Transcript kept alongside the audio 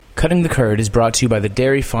Cutting the Curd is brought to you by the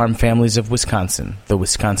Dairy Farm Families of Wisconsin, the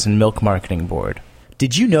Wisconsin Milk Marketing Board.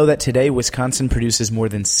 Did you know that today Wisconsin produces more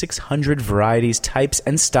than 600 varieties, types,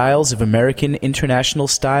 and styles of American, international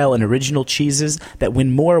style, and original cheeses that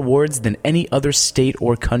win more awards than any other state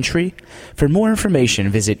or country? For more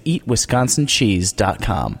information, visit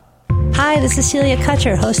eatwisconsincheese.com. Hi, this is Celia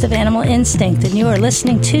Kutcher, host of Animal Instinct, and you are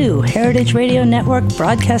listening to Heritage Radio Network,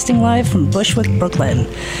 broadcasting live from Bushwick, Brooklyn.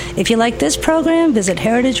 If you like this program, visit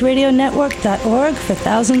heritageradionetwork.org for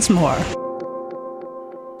thousands more.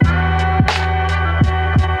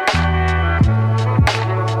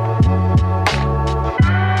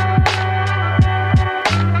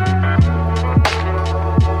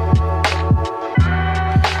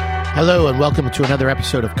 Hello and welcome to another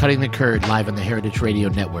episode of Cutting the Curd live on the Heritage Radio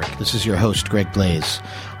Network. This is your host, Greg Blaze.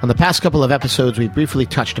 On the past couple of episodes, we briefly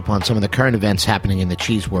touched upon some of the current events happening in the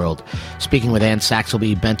cheese world, speaking with Ann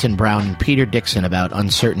Saxelby, Benton Brown, and Peter Dixon about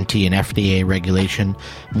uncertainty in FDA regulation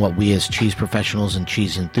and what we as cheese professionals and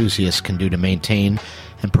cheese enthusiasts can do to maintain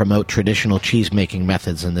and promote traditional cheese-making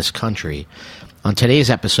methods in this country. On today's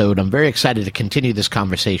episode, I'm very excited to continue this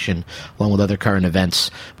conversation, along with other current events,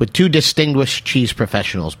 with two distinguished cheese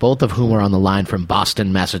professionals, both of whom are on the line from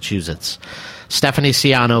Boston, Massachusetts. Stephanie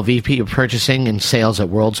Ciano, VP of Purchasing and Sales at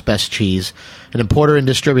World's Best Cheese, an importer and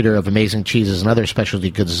distributor of amazing cheeses and other specialty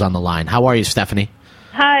goods, is on the line. How are you, Stephanie?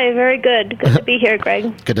 Hi, very good. Good to be here,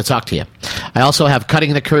 Greg. Good to talk to you. I also have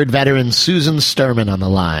Cutting the Curd veteran Susan Sturman on the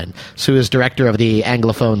line. Sue is director of the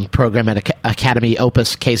Anglophone program at Academy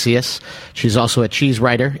Opus Caseus. She's also a cheese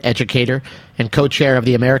writer, educator, and co-chair of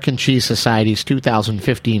the American Cheese Society's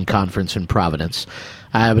 2015 conference in Providence.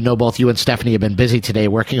 I know both you and Stephanie have been busy today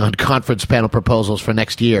working on conference panel proposals for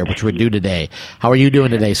next year, which we're due today. How are you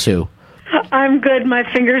doing today, Sue? I'm good. My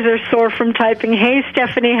fingers are sore from typing. Hey,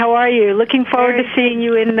 Stephanie, how are you? Looking forward to seeing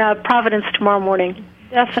you in Providence tomorrow morning.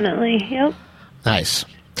 Definitely, yep. Nice.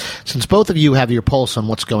 Since both of you have your pulse on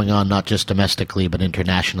what's going on, not just domestically, but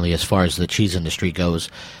internationally as far as the cheese industry goes,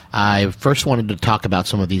 I first wanted to talk about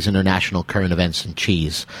some of these international current events in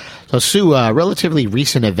cheese. So, Sue, a relatively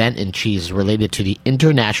recent event in cheese related to the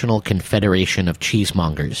International Confederation of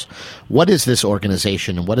Cheesemongers. What is this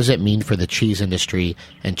organization, and what does it mean for the cheese industry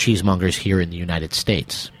and cheesemongers here in the United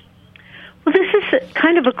States? Well, this is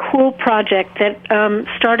kind of a cool project that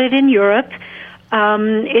started in Europe.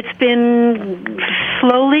 It's been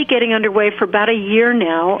slowly getting underway for about a year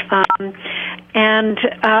now, and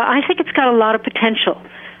I think it's got a lot of potential.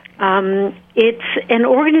 It's an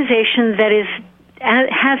organization that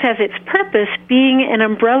has as its purpose being an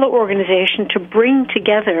umbrella organization to bring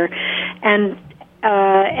together and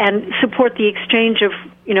support the exchange of,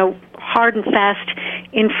 hard and fast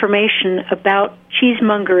information about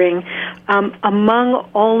cheesemongering among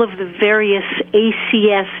all of the various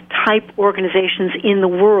ACS-type organizations in the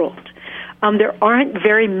world. There aren't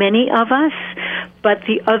very many of us, but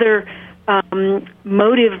the other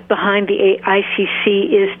motive behind the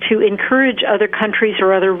ICC is to encourage other countries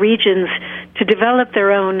or other regions to develop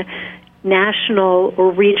their own national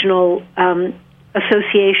or regional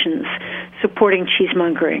associations supporting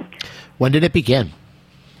cheesemongering. When did it begin?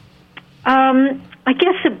 I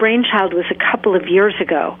guess the brainchild was a couple of years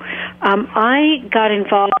ago. I got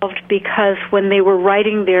involved because when they were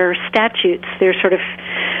writing their statutes, their sort of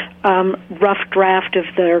rough draft of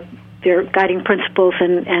their guiding principles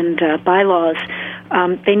and bylaws,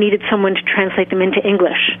 they needed someone to translate them into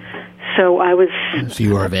English. So I was. So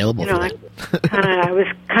you were available for that. I was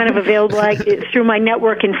kind of available. Through my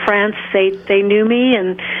network in France, they knew me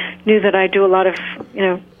and knew that I do a lot of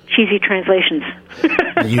cheesy translations.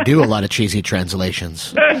 You do a lot of cheesy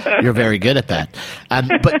translations. You're very good at that.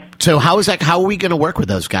 But so how are we going to work with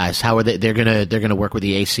those guys? How are they're going to work with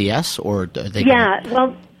the ACS, or are they?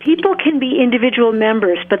 Well, people can be individual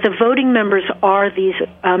members, but the voting members are these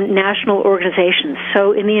national organizations.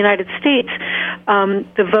 So in the United States,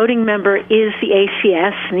 the voting member is the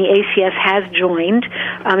ACS, and the ACS has joined.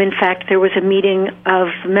 In fact, there was a meeting of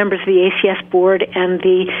members of the ACS board and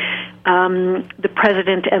the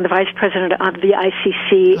president and the vice president of the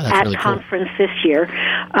ICC at really conference cool. This year.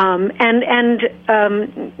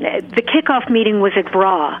 The kickoff meeting was at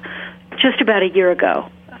BRA just about a year ago.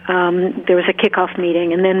 There was a kickoff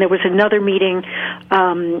meeting, and then there was another meeting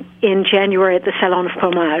in January at the Salon of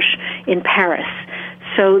Fromage in Paris.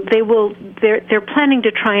 So they're planning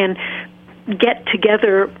to try and get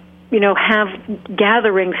together, have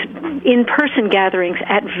gatherings, in-person gatherings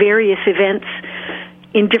at various events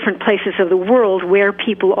in different places of the world where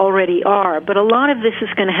people already are. But a lot of this is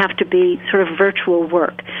going to have to be sort of virtual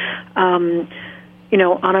work.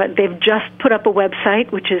 They've just put up a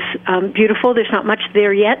website, which is beautiful. There's not much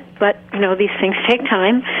there yet, but, these things take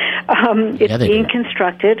time. It's being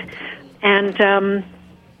constructed, and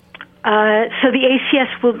so the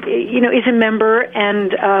ACS will, is a member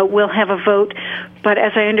and will have a vote. But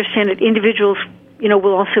as I understand it, individuals,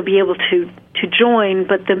 will also be able to join.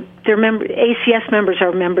 But their ACS members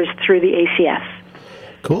are members through the ACS.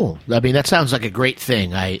 Cool. I mean, that sounds like a great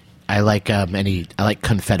thing. I like I like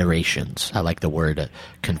confederations. I like the word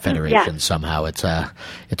confederation. Somehow. It's a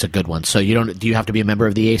good one. So do you have to be a member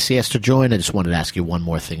of the ACS to join? I just wanted to ask you one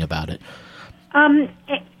more thing about it. I'm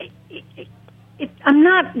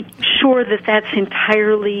not sure that that's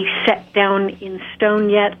entirely set down in stone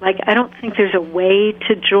yet. Like, I don't think there's a way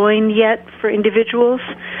to join yet for individuals.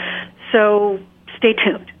 So stay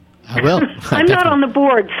tuned. I will. I'm not on the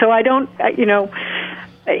board, so I don't,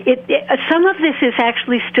 some of this is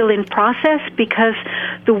actually still in process because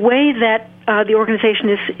the way that the organization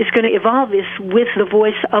is going to evolve is with the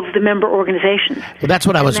voice of the member organizations. Well, that's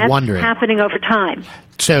what I was wondering. Happening over time.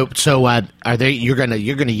 So are they? You're gonna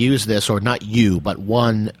use this, or not you, but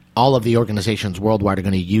all of the organizations worldwide are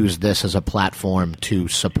going to use this as a platform to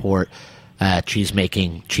support cheese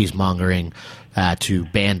making, cheesemongering, to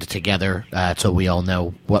band together, so we all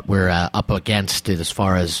know what we're up against as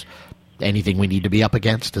far as anything we need to be up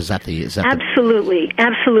against. Is that absolutely.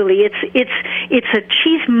 It's a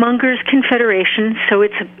cheesemongers confederation, so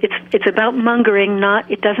it's about mongering.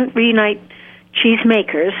 It doesn't reunite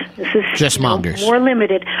cheesemakers. This is just mongers. More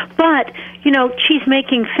limited. But cheese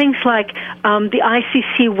making, things like the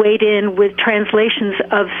ICC weighed in with translations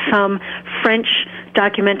of some French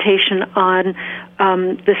documentation on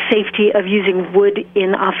the safety of using wood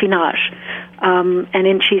in affinage and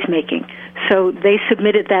in cheese making. So they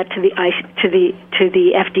submitted that to the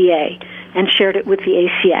FDA and shared it with the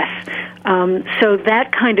ACS. So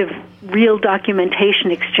that kind of real documentation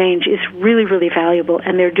exchange is really, really valuable,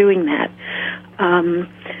 and they're doing that.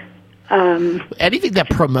 Anything that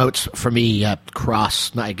promotes, for me,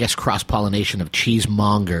 cross-pollination of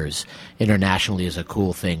cheesemongers internationally is a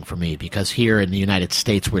cool thing for me, because here in the United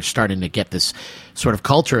States we're starting to get this sort of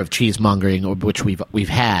culture of cheesemongering, which we've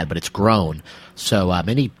had, but it's grown. So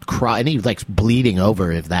any bleeding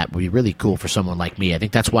over of that would be really cool for someone like me. I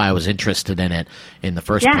think that's why I was interested in it in the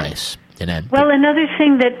first place. Well, another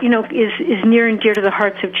thing that is near and dear to the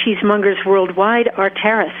hearts of cheesemongers worldwide are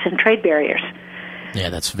tariffs and trade barriers. Yeah,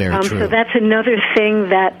 that's very true. So that's another thing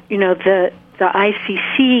that the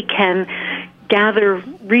ICC can gather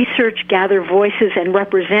research, gather voices, and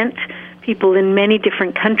represent people in many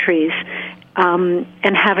different countries. And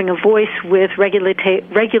having a voice with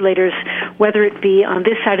regulators, whether it be on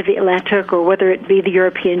this side of the Atlantic or whether it be the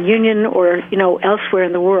European Union or elsewhere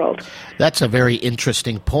in the world. That's a very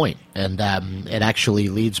interesting point, and it actually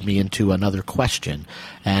leads me into another question.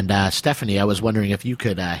 And Stephanie, I was wondering if you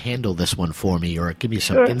could handle this one for me or give me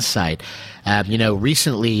some insight.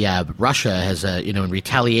 Recently Russia has, in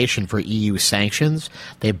retaliation for EU sanctions,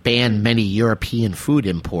 they banned many European food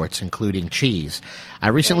imports, including cheese. I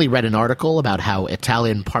recently read an article about how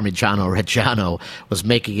Italian Parmigiano Reggiano was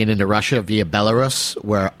making it into Russia via Belarus,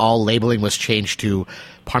 where all labeling was changed to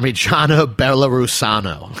Parmigiano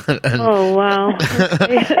Belarusano. Oh, wow.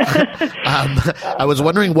 I was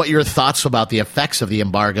wondering what your thoughts about the effects of the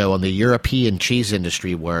embargo on the European cheese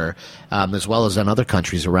industry were, as well as in other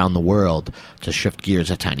countries around the world, to shift gears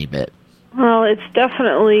a tiny bit. Well, it's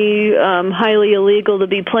definitely highly illegal to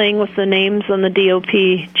be playing with the names on the DOP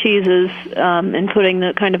cheeses and putting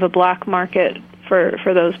the kind of a black market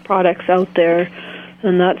for those products out there.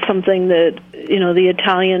 And that's something that, the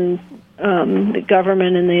Italian the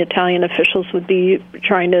government and the Italian officials would be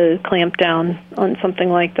trying to clamp down on something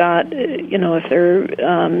like that, if they're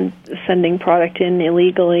sending product in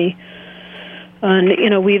illegally.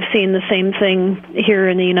 And, we've seen the same thing here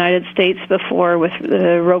in the United States before with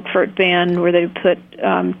the Roquefort ban, where they put,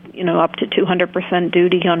 up to 200%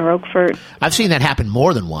 duty on Roquefort. I've seen that happen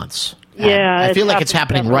more than once. Yeah. I feel like it's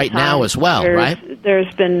happening right now as well, right?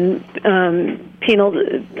 There's been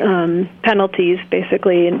penalties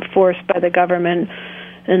basically enforced by the government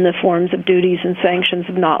in the forms of duties and sanctions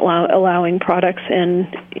of not allowing products in.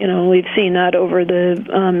 We've seen that over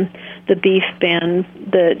the beef ban,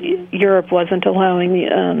 that Europe wasn't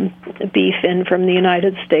allowing beef in from the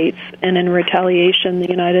United States, and in retaliation, the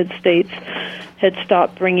United States had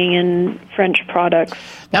stopped bringing in French products.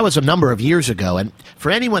 That was a number of years ago, and for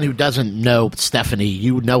anyone who doesn't know Stephanie,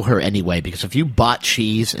 you know her anyway, because if you bought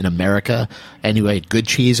cheese in America, anyway, good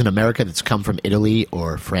cheese in America that's come from Italy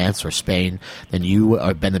or France or Spain, then you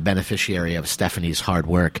have been the beneficiary of Stephanie's hard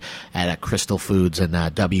work at Crystal Foods and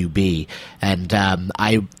WB. And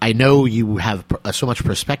I know you have so much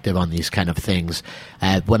perspective on these kind of things.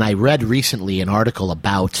 When I read recently an article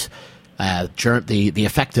about the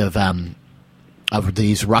effect of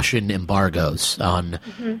these Russian embargoes on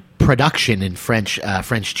production in French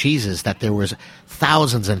cheeses, that there was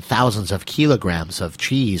thousands and thousands of kilograms of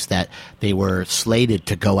cheese that they were slated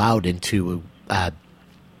to go out into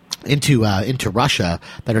Russia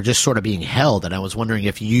that are just sort of being held. And I was wondering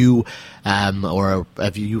if you or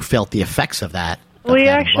if you felt the effects of that. We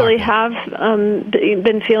actually have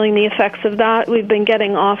been feeling the effects of that. We've been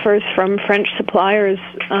getting offers from French suppliers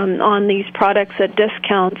on these products at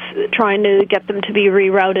discounts, trying to get them to be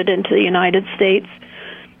rerouted into the United States.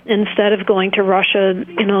 Instead of going to Russia,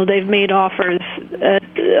 they've made offers at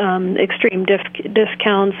extreme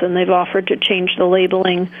discounts, and they've offered to change the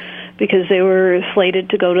labeling because they were slated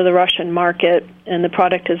to go to the Russian market, and the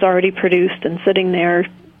product is already produced and sitting there.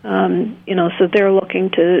 So they're looking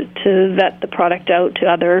to vet the product out to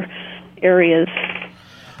other areas.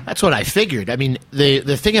 That's what I figured. I mean,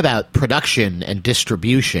 the thing about production and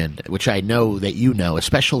distribution, which I know that you know,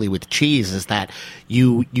 especially with cheese, is that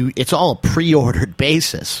it's all a pre-ordered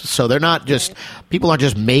basis. So they're not just people aren't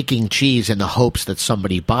just making cheese in the hopes that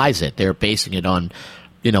somebody buys it. They're basing it on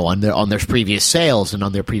on their previous sales and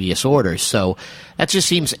on their previous orders. So that just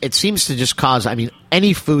seems to just cause, I mean,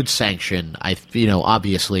 any food sanction,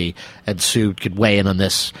 obviously, and Sue could weigh in on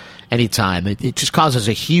this anytime. It just causes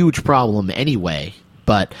a huge problem anyway.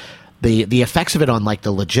 But the effects of it on like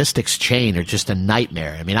the logistics chain are just a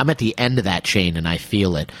nightmare. I mean, I'm at the end of that chain and I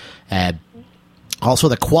feel it. Also,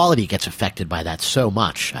 the quality gets affected by that so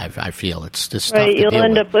much. I feel it's just right. You'll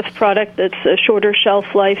end up with product that's a shorter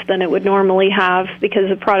shelf life than it would normally have because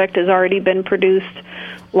the product has already been produced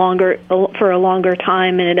for a longer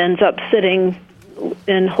time, and it ends up sitting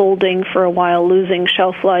and holding for a while, losing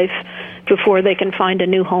shelf life before they can find a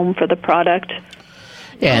new home for the product.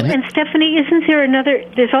 Yeah, and Stephanie,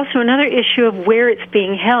 there's also another issue of where it's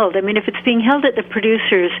being held. I mean, if it's being held at the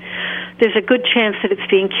producers, there's a good chance that it's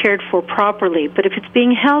being cared for properly. But if it's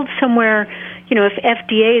being held somewhere, if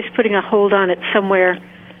FDA is putting a hold on it somewhere,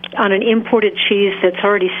 on an imported cheese that's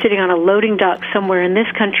already sitting on a loading dock somewhere in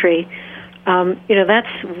this country,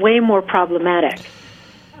 that's way more problematic.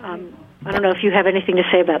 I don't know if you have anything to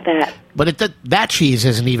say about that. But that cheese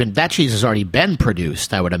has already been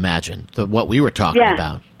produced, I would imagine, what we were talking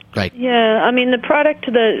about. Right. Yeah, I mean, the product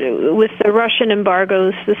with the Russian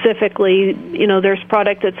embargo specifically, there's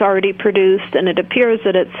product that's already produced, and it appears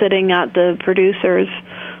that it's sitting at the producers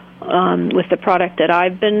with the product that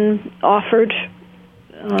I've been offered.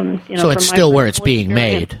 So it's still where it's being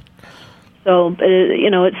made. So,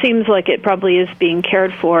 it seems like it probably is being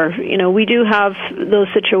cared for. We do have those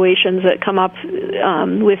situations that come up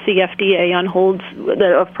with the FDA on holds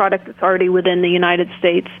of product that's already within the United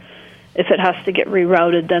States. If it has to get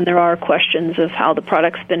rerouted, then there are questions of how the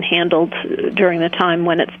product's been handled during the time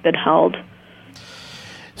when it's been held.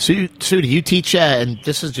 Sue, do you teach, and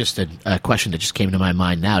this is just a question that just came to my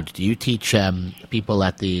mind now, do you teach people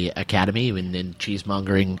at the academy in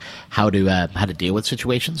cheesemongering how to deal with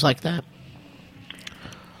situations like that?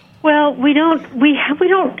 Well, we don't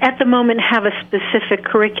at the moment have a specific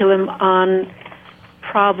curriculum on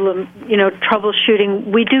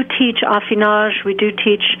troubleshooting. We do teach affinage. We do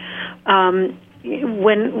teach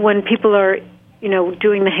when people are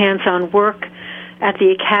doing the hands-on work at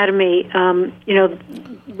the academy.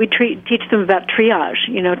 We teach them about triage.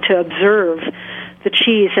 To observe the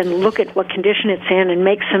cheese and look at what condition it's in and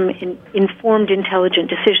make some informed,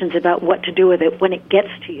 intelligent decisions about what to do with it when it gets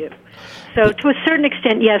to you. So to a certain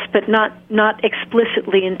extent, yes, but not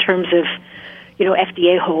explicitly in terms of,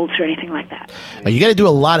 FDA holds or anything like that. You got to do a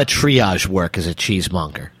lot of triage work as a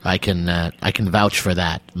cheesemonger. I can vouch for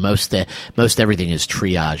that. Most everything is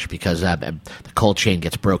triage because the cold chain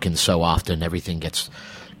gets broken so often. Everything gets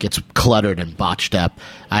cluttered and botched up.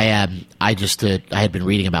 I had been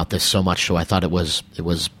reading about this so much, so I thought it was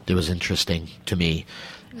interesting to me.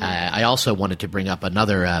 I also wanted to bring up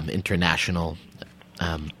another international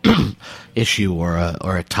issue or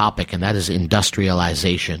a topic, and that is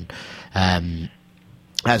industrialization.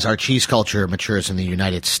 As our cheese culture matures in the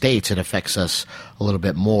United States, it affects us a little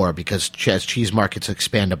bit more because as cheese markets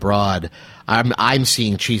expand abroad, I'm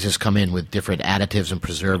seeing cheeses come in with different additives and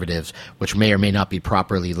preservatives, which may or may not be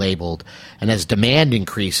properly labeled. And as demand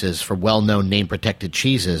increases for well-known name-protected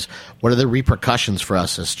cheeses, what are the repercussions for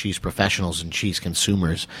us as cheese professionals and cheese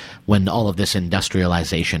consumers when all of this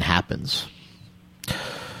industrialization happens?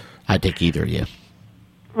 I'd take either of you.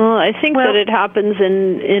 Well, I think that it happens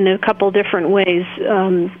in a couple different ways.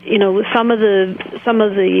 Some of the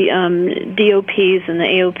DOPs and the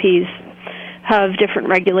AOPs have different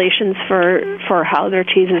regulations for how their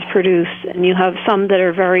cheese is produced, and you have some that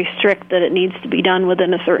are very strict that it needs to be done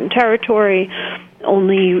within a certain territory.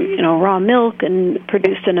 only raw milk and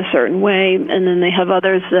produced in a certain way, and then they have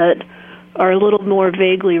others that are a little more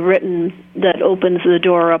vaguely written that opens the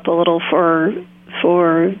door up a little for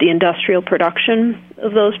the industrial production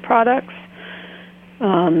of those products.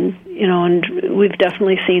 And we've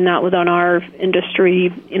definitely seen that within our industry.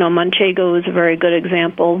 Manchego is a very good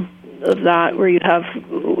example of that, where you have,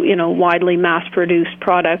 widely mass-produced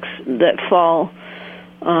products that fall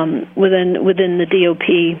within the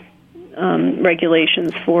DOP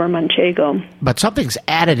regulations for Manchego. But something's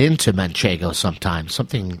added into Manchego sometimes.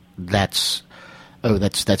 Something that's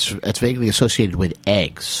vaguely associated with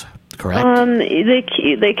eggs. Correct.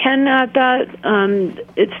 They can add that.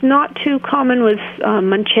 It's not too common with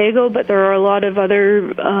Manchego, but there are a lot of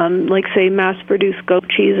other, like say, mass-produced goat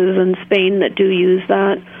cheeses in Spain that do use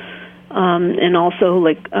that, and also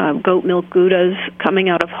like goat milk Goudas coming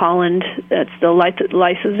out of Holland. That's the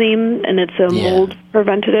lysoseme, and it's a mold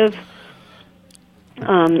preventative.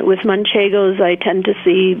 With Manchegos, I tend to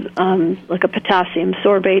see like a potassium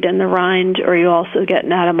sorbate in the rind, or you also get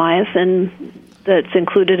natamycin that's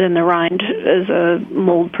included in the rind as a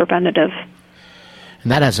mold preventative.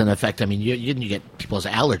 And that has an effect. I mean, you get people's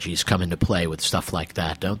allergies come into play with stuff like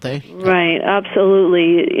that, don't they? Right,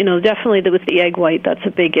 absolutely. Definitely with the egg white, that's a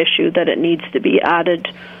big issue, that it needs to be added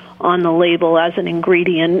on the label as an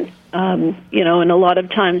ingredient. And a lot of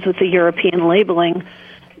times with the European labeling,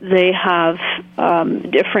 they have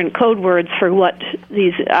different code words for what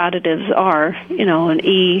these additives are, an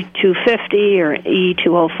E250 or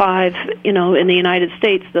E205. In the United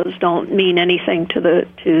States, those don't mean anything to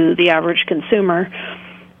the average consumer.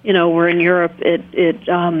 Where in Europe, it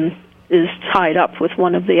is tied up with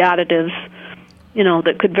one of the additives,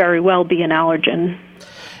 that could very well be an allergen.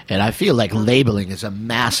 And I feel like labeling is a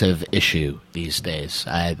massive issue these days.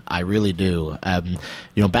 I really do.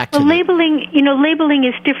 Back to labeling. Labeling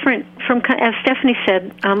is different from, as Stephanie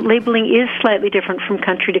said. Labeling is slightly different from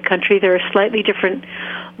country to country. There are slightly different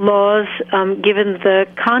laws given the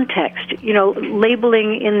context.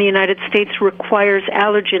 Labeling in the United States requires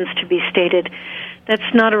allergens to be stated.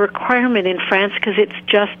 That's not a requirement in France because it's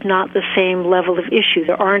just not the same level of issue.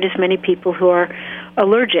 There aren't as many people who are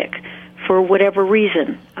allergic for whatever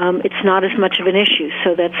reason. It's not as much of an issue,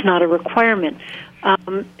 so that's not a requirement.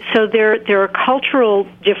 So there are cultural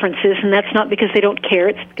differences, and that's not because they don't care.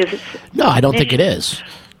 It's because it's no, I don't think it is.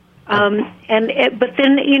 But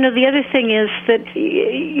then the other thing is that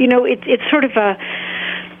it's sort of a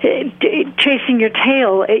chasing your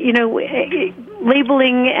tail.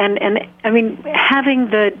 Labeling and I mean having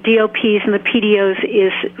the DOPs and the PDOs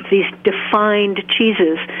is these defined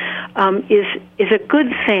cheeses is a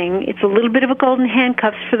good thing. It's a little bit of a golden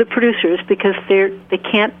handcuffs for the producers because they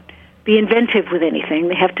can't be inventive with anything.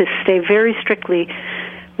 They have to stay very strictly,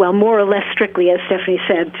 well, more or less strictly, as Stephanie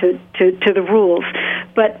said, to the rules.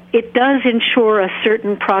 But it does ensure a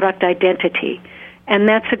certain product identity, and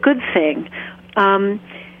that's a good thing.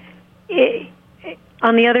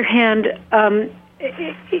 On the other hand,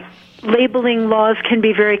 labeling laws can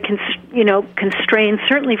be very constrained,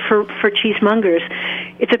 certainly for cheesemongers.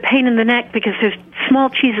 It's a pain in the neck because there's small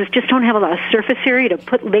cheeses just don't have a lot of surface area to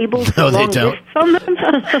put labels no, they don't. on them.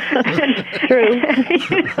 True.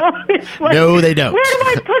 Like, no, they don't. Where do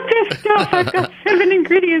I put this stuff? I've got 7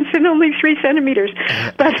 ingredients and only 3 centimeters.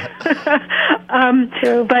 But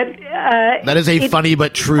that is a funny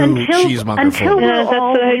but true cheesemonger formula.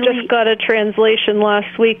 I just got a translation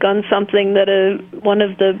last week on something that one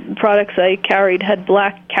of the products I carried had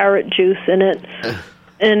black carrot juice in it.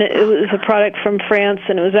 And it was a product from France,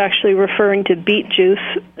 and it was actually referring to beet juice,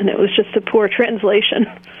 and it was just a poor translation.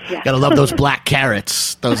 Yeah. Gotta love those black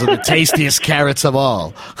carrots. Those are the tastiest carrots of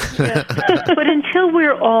all. Yeah. But until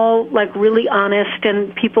we're all really honest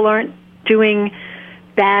and people aren't doing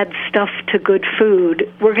bad stuff to good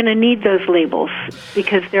food, we're going to need those labels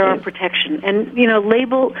because there are protection. And,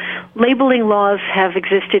 labeling laws have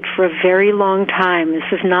existed for a very long time.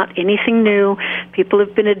 This is not anything new. People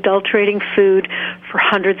have been adulterating food for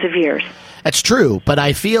hundreds of years. That's true, but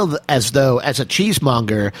I feel as though, as a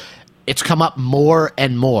cheesemonger, it's come up more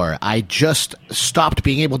and more. I just stopped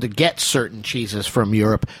being able to get certain cheeses from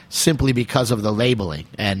Europe simply because of the labeling.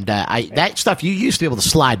 And that stuff, you used to be able to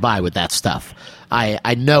slide by with that stuff.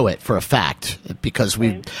 I know it for a fact because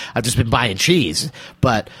I've just been buying cheese.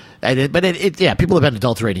 But people have been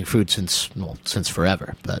adulterating food since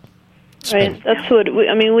forever. But right, that's what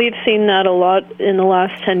we've seen that a lot in the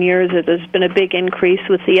last 10 years. There's been a big increase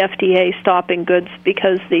with the FDA stopping goods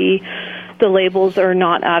because the labels are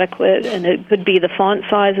not adequate, and it could be the font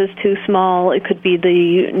size is too small. It could be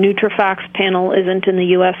the Nutrifax panel isn't in the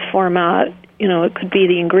U.S. format. It could be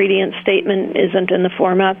the ingredient statement isn't in the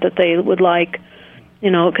format that they would like.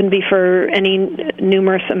 It can be for any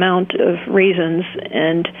numerous amount of reasons,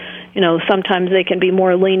 and sometimes they can be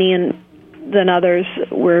more lenient than others,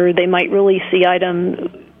 where they might release the item,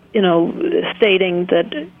 stating that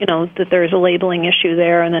that there's a labeling issue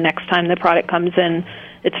there, and the next time the product comes in,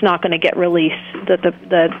 it's not going to get released. That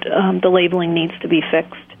the labeling needs to be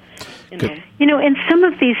fixed. And some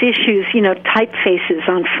of these issues, typefaces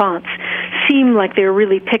on fonts seem like they're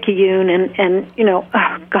really picayune and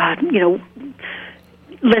oh God,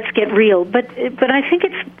 let's get real. But I think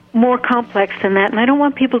it's more complex than that, and I don't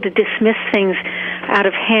want people to dismiss things out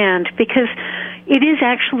of hand, because it is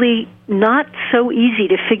actually not so easy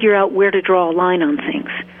to figure out where to draw a line on things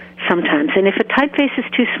sometimes. And if a typeface is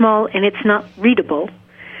too small and it's not readable,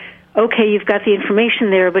 okay, you've got the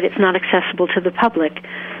information there, but it's not accessible to the public.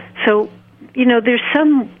 So, we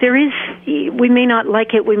may not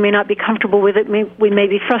like it, we may not be comfortable with it, we may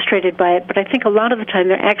be frustrated by it, but I think a lot of the time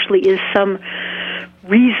there actually is some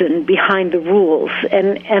reason behind the rules,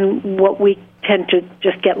 and what we tend to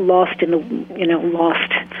just get lost in the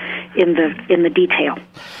detail.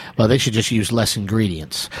 Well, they should just use less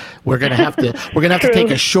ingredients. We're going to have to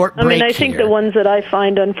take a short break. I think the ones that I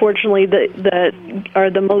find, unfortunately, that are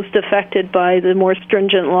the most affected by the more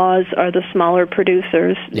stringent laws are the smaller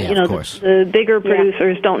producers. Yeah, of course. The bigger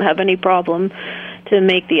producers don't have any problem to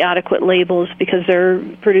make the adequate labels, because they're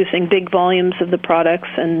producing big volumes of the products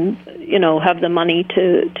and have the money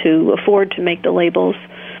to afford to make the labels.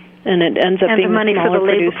 And it ends up being the smaller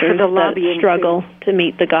producers that struggle to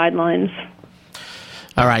meet the guidelines.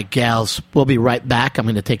 All right, gals, we'll be right back. I'm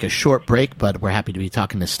going to take a short break, but we're happy to be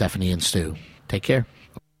talking to Stephanie and Stu. Take care.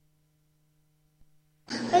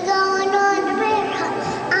 We're going on the bear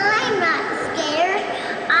hunt. I'm not scared.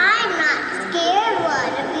 I'm not scared.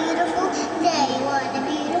 What a beautiful day. What a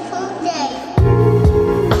beautiful day.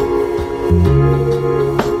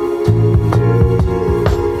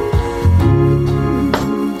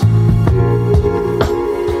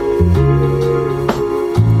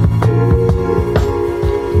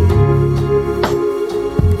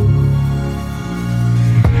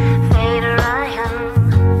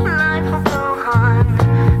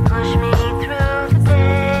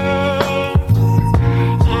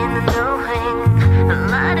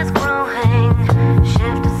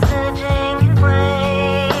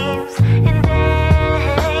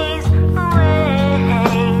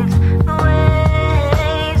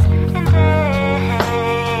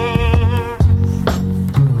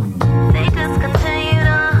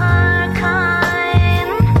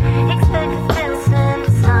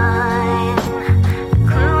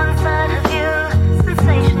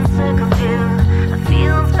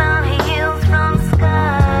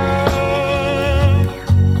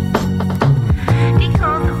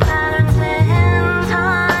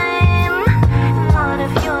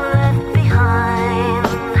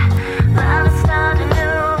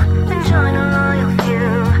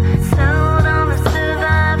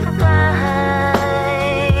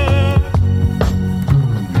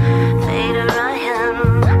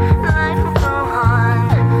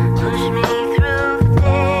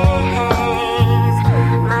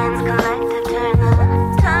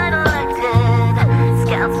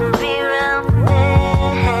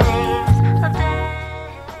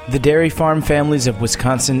 The dairy farm families of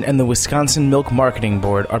Wisconsin and the Wisconsin Milk Marketing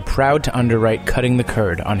Board are proud to underwrite Cutting the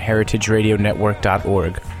Curd on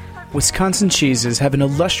heritageradionetwork.org. Wisconsin cheeses have an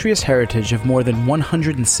illustrious heritage of more than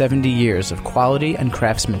 170 years of quality and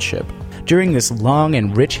craftsmanship. During this long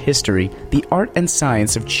and rich history, the art and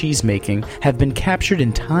science of cheesemaking have been captured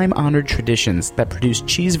in time-honored traditions that produce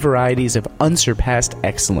cheese varieties of unsurpassed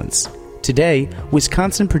excellence. Today,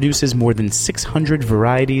 Wisconsin produces more than 600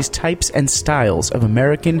 varieties, types, and styles of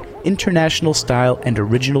American, international style, and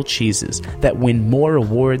original cheeses that win more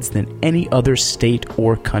awards than any other state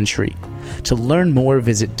or country. To learn more,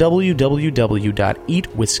 visit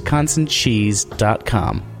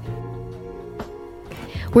www.eatwisconsincheese.com.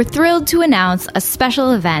 We're thrilled to announce a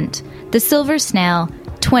special event, the Silver Snail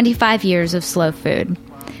 25 Years of Slow Food.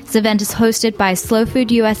 This event is hosted by Slow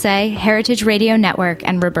Food USA, Heritage Radio Network,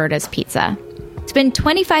 and Roberta's Pizza. It's been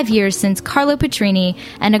 25 years since Carlo Petrini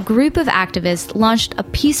and a group of activists launched a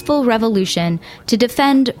peaceful revolution to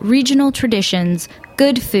defend regional traditions,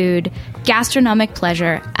 good food, gastronomic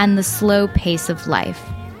pleasure, and the slow pace of life.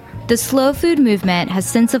 The slow food movement has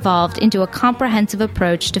since evolved into a comprehensive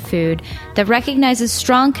approach to food that recognizes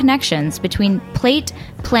strong connections between plate,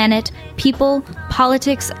 planet, people,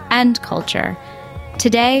 politics, and culture.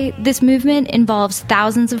 Today, this movement involves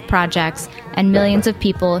thousands of projects and millions of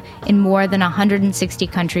people in more than 160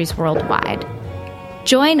 countries worldwide.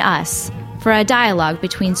 Join us for a dialogue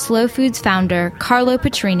between Slow Foods founder Carlo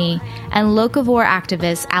Petrini and locavore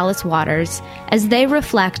activist Alice Waters as they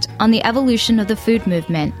reflect on the evolution of the food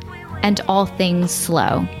movement and all things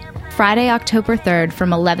slow. Friday, October 3rd from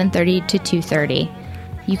 11:30 to 2:30.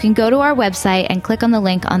 You can go to our website and click on the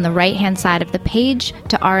link on the right-hand side of the page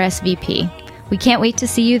to RSVP. We can't wait to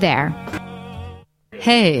see you there.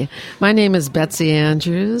 Hey, my name is Betsy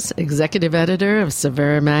Andrews, executive editor of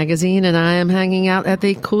Severa Magazine, and I am hanging out at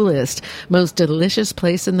the coolest, most delicious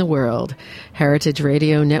place in the world,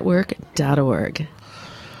 heritageradionetwork.org.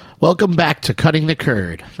 Welcome back to Cutting the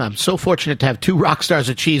Curd. I'm so fortunate to have two rock stars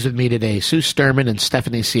of cheese with me today, Sue Sturman and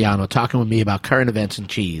Stephanie Ciano, talking with me about current events in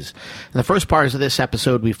cheese. In the first part of this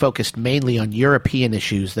episode, we focused mainly on European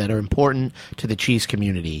issues that are important to the cheese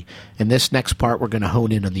community. In this next part, we're going to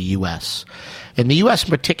hone in on the U.S. In the U.S.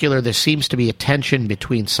 in particular, there seems to be a tension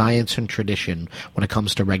between science and tradition when it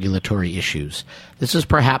comes to regulatory issues. This is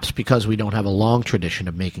perhaps because we don't have a long tradition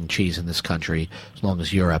of making cheese in this country, as long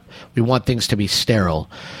as Europe. We want things to be sterile.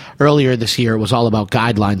 Earlier this year, it was all about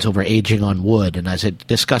guidelines over aging on wood, and as I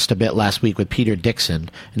discussed a bit last week with Peter Dixon,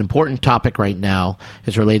 an important topic right now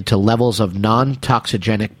is related to levels of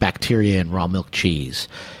non-toxigenic bacteria in raw milk cheese.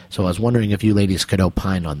 So I was wondering if you ladies could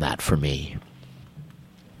opine on that for me.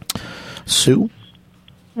 Sue?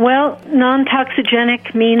 Well,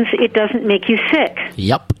 non-toxigenic means it doesn't make you sick.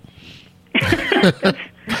 Yep.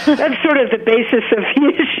 That's sort of the basis of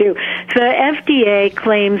the issue. The FDA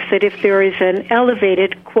claims that if there is an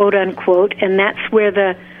elevated, quote unquote, and that's where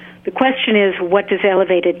the question is, what does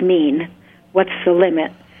elevated mean? What's the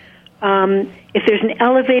limit? If there's an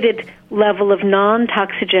elevated level of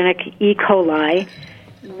non-toxigenic E. coli,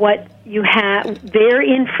 what you have, their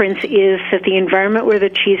inference is that the environment where the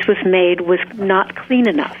cheese was made was not clean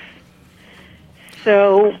enough.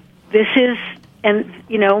 So this is, and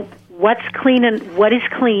you know, what's clean and what is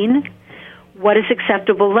clean, what is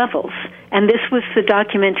acceptable levels. And this was the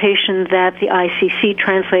documentation that the ICC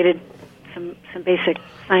translated some basic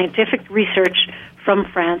scientific research from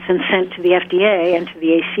France and sent to the FDA and to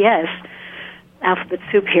the ACS, alphabet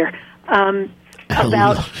soup here,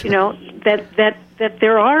 about, you know, that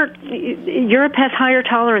there are, Europe has higher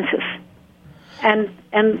tolerances and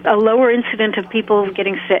a lower incidence of people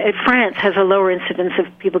getting sick. France has a lower incidence of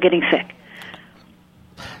people getting sick.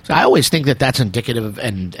 So I always think that that's indicative,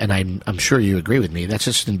 and I'm sure you agree with me, that's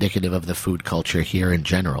just indicative of the food culture here in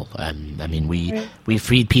general. I mean, we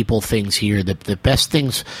feed people things here. The best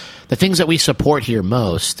things, the things that we support here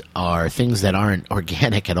most are things that aren't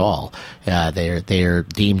organic at all. They're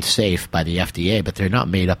deemed safe by the FDA, but they're not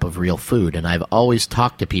made up of real food. And I've always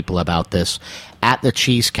talked to people about this at the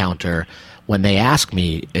cheese counter when they ask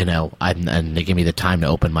me, you know, and they give me the time to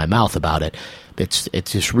open my mouth about it.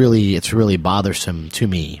 It's really bothersome to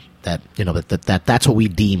me that, you know, that's what we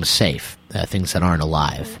deem safe, things that aren't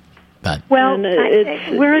alive. But well,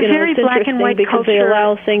 we're a very black and white because culture. They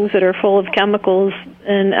allow things that are full of chemicals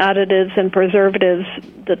and additives and preservatives.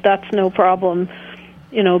 That's no problem,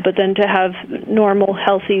 you know. But then to have normal,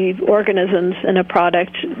 healthy organisms in a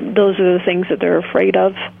product, those are the things that they're afraid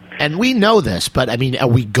of. And we know this, but I mean, are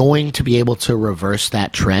we going to be able to reverse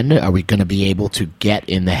that trend? Are we going to be able to get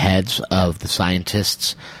in the heads of the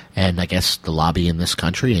scientists and I guess the lobby in this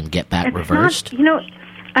country and get that reversed? Not, you know,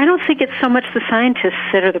 I don't think it's so much the scientists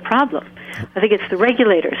that are the problem. I think it's the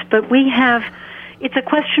regulators. But it's a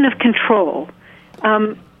question of control.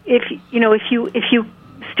 If you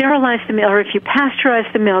sterilize the milk, or if you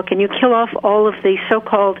pasteurize the milk and you kill off all of the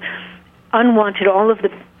so-called unwanted,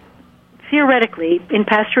 theoretically, in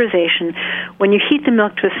pasteurization, when you heat the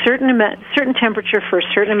milk to a certain temperature for a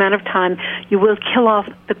certain amount of time, you will kill off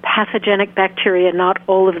the pathogenic bacteria, not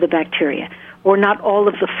all of the bacteria, or not all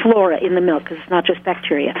of the flora in the milk, because it's not just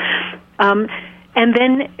bacteria. And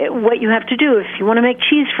then what you have to do, if you want to make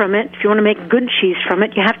cheese from it, if you want to make good cheese from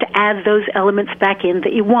it, you have to add those elements back in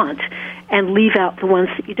that you want and leave out the ones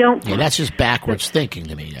that you don't want. Yeah, that's just backwards thinking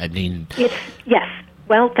to me. I mean... Yes.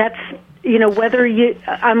 Well, that's... You know,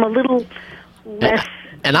 I'm a little less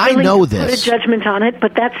and I know to put this. a judgment on it,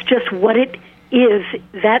 but that's just what it is.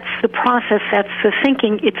 That's the process. That's the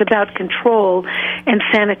thinking. It's about control and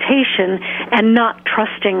sanitation and not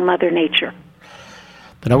trusting Mother Nature.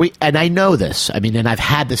 But and I know this, I mean, and I've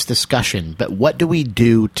had this discussion, but what do we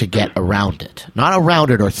do to get around it? Not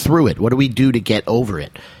around it or through it. What do we do to get over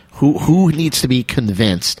it? Who needs to be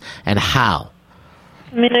convinced and how?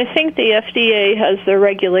 I mean, I think the FDA has their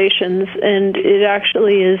regulations, and it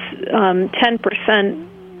actually is 10%,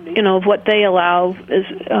 you know, of what they allow is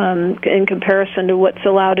in comparison to what's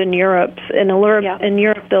allowed in Europe. In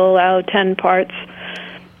Europe, they'll allow 10 parts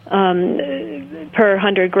per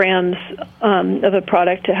 100 grams of a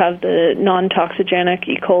product to have the non-toxigenic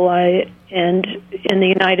E. coli, and in the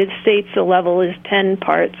United States the level is 10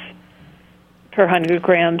 parts per 100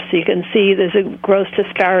 grams. So you can see there's a gross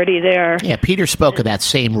disparity there. Yeah, Peter spoke of that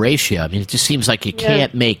same ratio. I mean, it just seems like you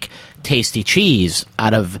can't make tasty cheese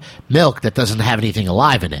out of milk that doesn't have anything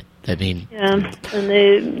alive in it. I mean, yeah, and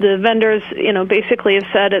the vendors, basically have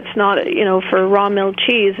said it's not, for raw milk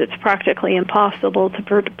cheese, it's practically impossible to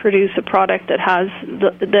produce a product that has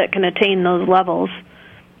that can attain those levels,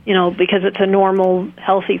 because it's a normal,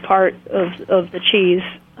 healthy part of the cheese,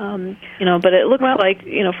 But it looks like,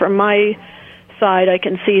 from my side, I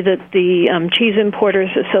can see that the Cheese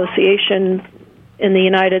Importers Association in the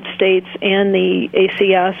United States and the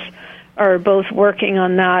ACS are both working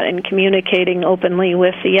on that and communicating openly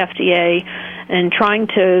with the FDA and trying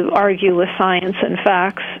to argue with science and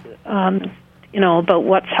facts, about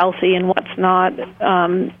what's healthy and what's not,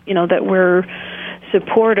 that we're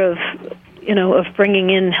supportive, of bringing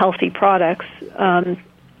in healthy products, but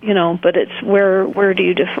it's where do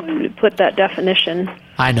you put that definition?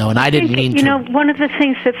 I know, and I didn't mean to. One of the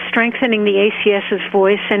things that's strengthening the ACS's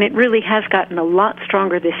voice, and it really has gotten a lot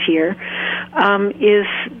stronger this year, is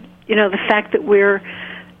the fact that we're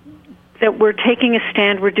taking a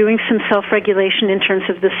stand. We're doing some self-regulation in terms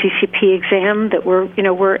of the CCP exam. That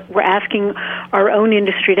we're asking our own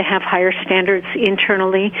industry to have higher standards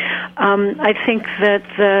internally. I think that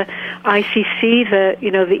the ICC,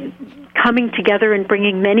 the coming together and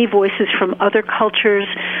bringing many voices from other cultures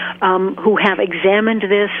who have examined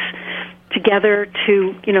this together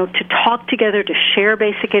to talk together, to share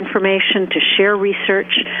basic information, to share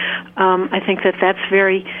research. I think that that's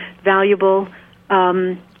very valuable.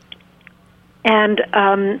 And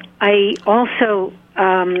I also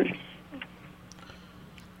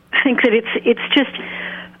think that it's just.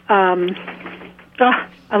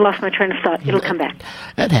 I lost my train of thought. It'll come back.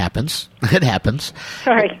 It happens. It happens.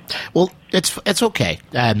 Sorry. Well, it's okay.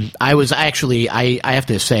 I have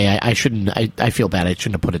to say I shouldn't. I feel bad. I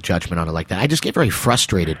shouldn't have put a judgment on it like that. I just get very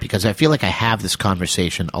frustrated because I feel like I have this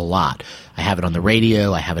conversation a lot. I have it on the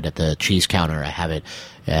radio. I have it at the cheese counter. I have it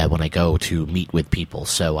when I go to meet with people.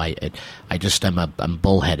 So I'm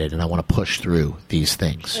bullheaded and I want to push through these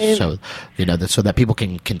things. So so that people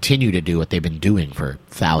can continue to do what they've been doing for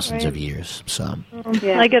thousands of years. So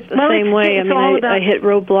I get the same way. I hit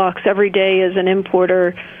roadblocks every day as an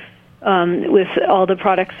importer. With all the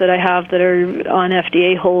products that I have that are on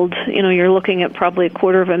FDA hold, you're looking at probably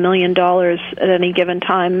 $250,000 at any given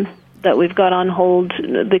time that we've got on hold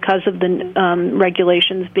because of the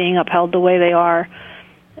regulations being upheld the way they are.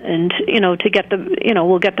 And, to get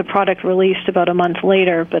we'll get the product released about a month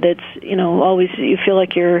later, but it's, always you feel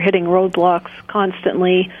like you're hitting roadblocks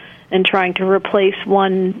constantly and trying to replace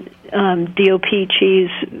one DOP cheese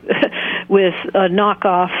with a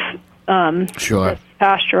knockoff. Sure.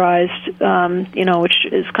 Pasteurized, which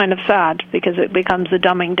is kind of sad because it becomes a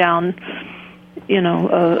dumbing down,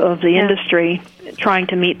 of the industry trying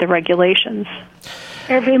to meet the regulations.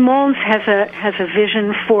 Hervé Mons has a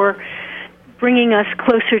vision for bringing us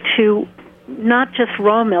closer to not just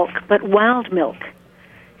raw milk but wild milk.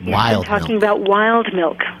 Wild talking about wild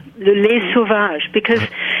milk, le lait sauvage, because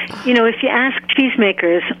if you ask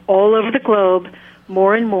cheesemakers all over the globe,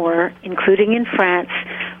 more and more, including in France,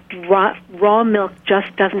 raw milk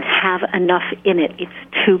just doesn't have enough in it. It's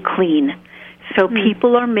too clean. So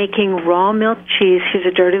people are making raw milk cheese. Here's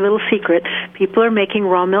a dirty little secret. People are making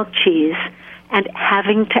raw milk cheese and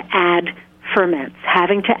having to add ferments,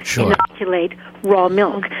 having to inoculate raw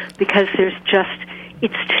milk because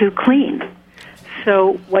it's too clean.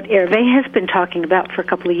 So what Hervé has been talking about for a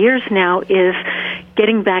couple of years now is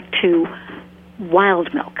getting back to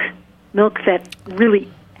wild milk that really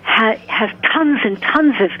has tons and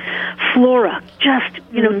tons of flora, just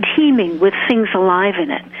teeming with things alive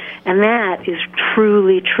in it, and that is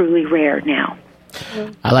truly, truly rare now.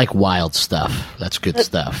 I like wild stuff. That's good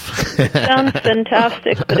stuff. Sounds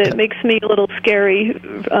fantastic, but it makes me a little scary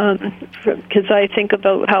because I think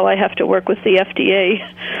about how I have to work with the FDA,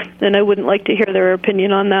 and I wouldn't like to hear their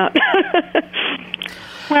opinion on that.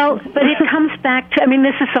 Well, but it comes back to,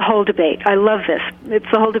 this is the whole debate. I love this. It's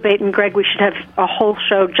the whole debate, and Greg, we should have a whole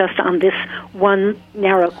show just on this one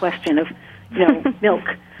narrow question of, milk.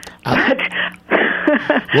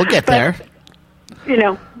 We'll get there.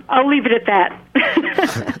 I'll leave it at that.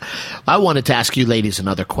 I wanted to ask you ladies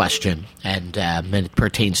another question, and it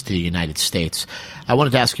pertains to the United States. I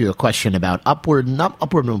wanted to ask you a question about not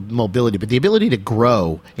upward mobility, but the ability to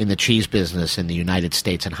grow in the cheese business in the United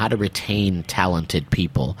States and how to retain talented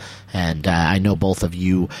people. And I know both of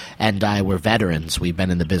you and I were veterans. We've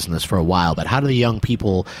been in the business for a while, but how do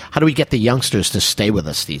we get the youngsters to stay with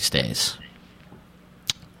us these days?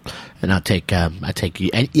 And I take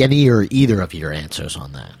any or either of your answers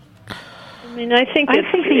on that. I mean, I think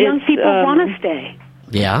the young people want to stay.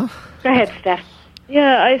 Yeah? Go ahead, Steph.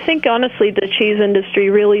 Yeah, I think honestly the cheese industry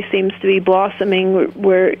really seems to be blossoming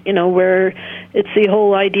where it's the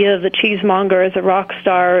whole idea of the cheesemonger as a rock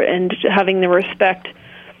star and having the respect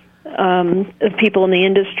of people in the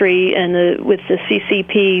industry, and with the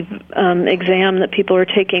CCP exam that people are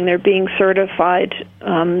taking, they're being certified,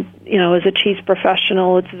 as a cheese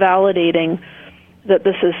professional. It's validating that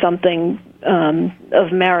this is something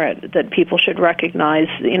of merit that people should recognize.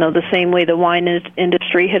 The same way the wine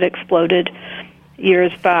industry had exploded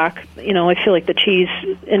years back. I feel like the cheese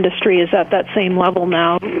industry is at that same level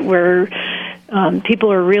now, where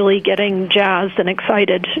people are really getting jazzed and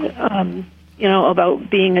excited, about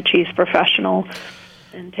being a cheese professional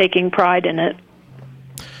and taking pride in it.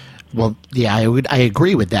 Well, yeah, I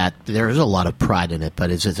agree with that. There is a lot of pride in it,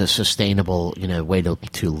 but is it a sustainable, way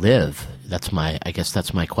to live? That's my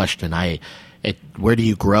question. Where do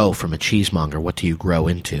you grow from a cheesemonger? What do you grow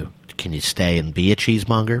into? Can you stay and be a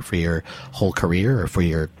cheesemonger for your whole career, or for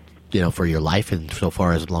your life, and so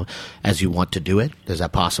far as long as you want to do it? Is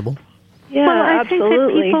that possible? Yeah, well, I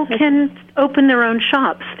absolutely. think that people can open their own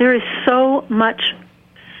shops. There is so much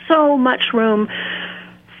room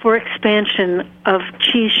for expansion of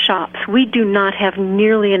cheese shops. We do not have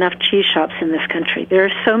nearly enough cheese shops in this country. There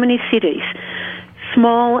are so many cities,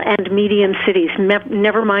 small and medium cities,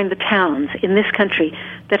 never mind the towns in this country,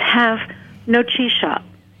 that have no cheese shop.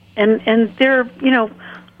 And they're,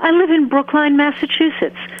 I live in Brookline,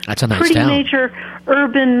 Massachusetts. That's a nice pretty town. Major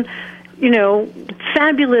urban,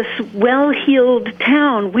 fabulous, well-heeled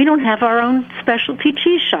town. We don't have our own specialty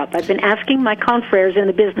cheese shop. I've been asking my confreres in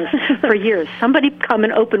the business for years. Somebody come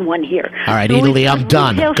and open one here. All right, Italy, I'm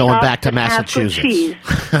done. Going back to Massachusetts.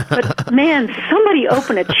 But, man, somebody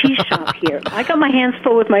open a cheese shop here. I got my hands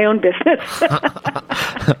full with my own business.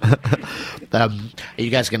 Are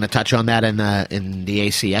you guys going to touch on that in the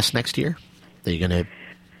ACS next year? Are you going to...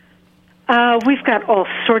 We've got all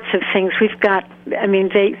sorts of things.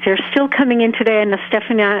 They're still coming in today, and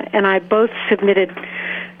Stephanie and I both submitted a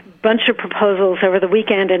bunch of proposals over the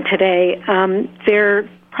weekend and today. They're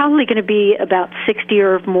probably going to be about 60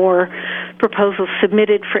 or more proposals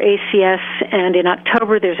submitted for ACS, and in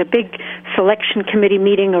October there's a big selection committee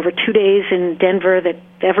meeting over 2 days in Denver that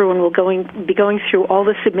everyone will be going through all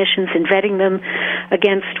the submissions and vetting them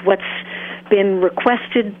against what's been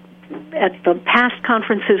requested at the past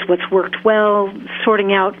conferences, what's worked well,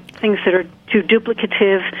 sorting out things that are too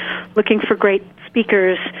duplicative, looking for great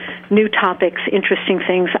speakers, new topics, interesting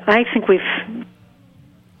things. I think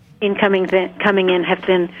coming in have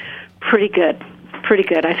been pretty good.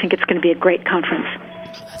 I think it's going to be a great conference.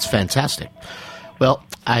 That's fantastic. Well,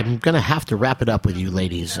 I'm going to have to wrap it up with you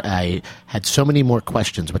ladies. I had so many more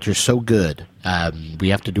questions, but you're so good. We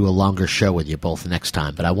have to do a longer show with you both next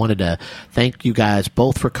time. But I wanted to thank you guys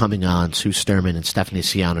both for coming on, Sue Sturman and Stephanie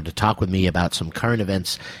Ciano, to talk with me about some current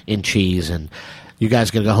events in cheese. And you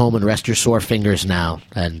guys going to go home and rest your sore fingers now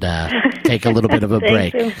and take a little bit of a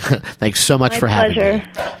break. Thanks so much for having me.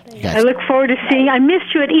 I look forward to seeing. I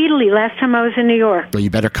missed you at Italy last time I was in New York. Well,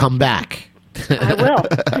 you better come back. I will.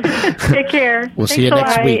 Take care. We'll see you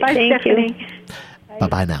next week. Bye, Thank Stephanie. you.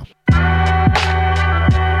 Bye-bye now.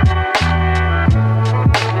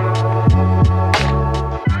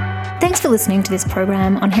 Thanks for listening to this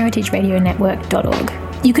program on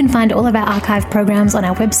heritageradionetwork.org. You can find all of our archive programs on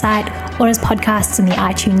our website or as podcasts in the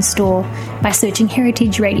iTunes Store by searching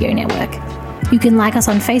Heritage Radio Network. You can like us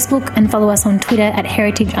on Facebook and follow us on Twitter at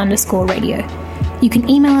 @heritage_radio. You can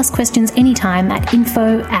email us questions anytime at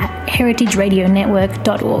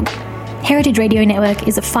info@heritageradionetwork.org. Heritage Radio Network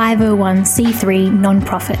is a 501c3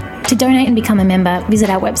 non-profit. To donate and become a member,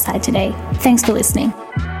 visit our website today. Thanks for listening.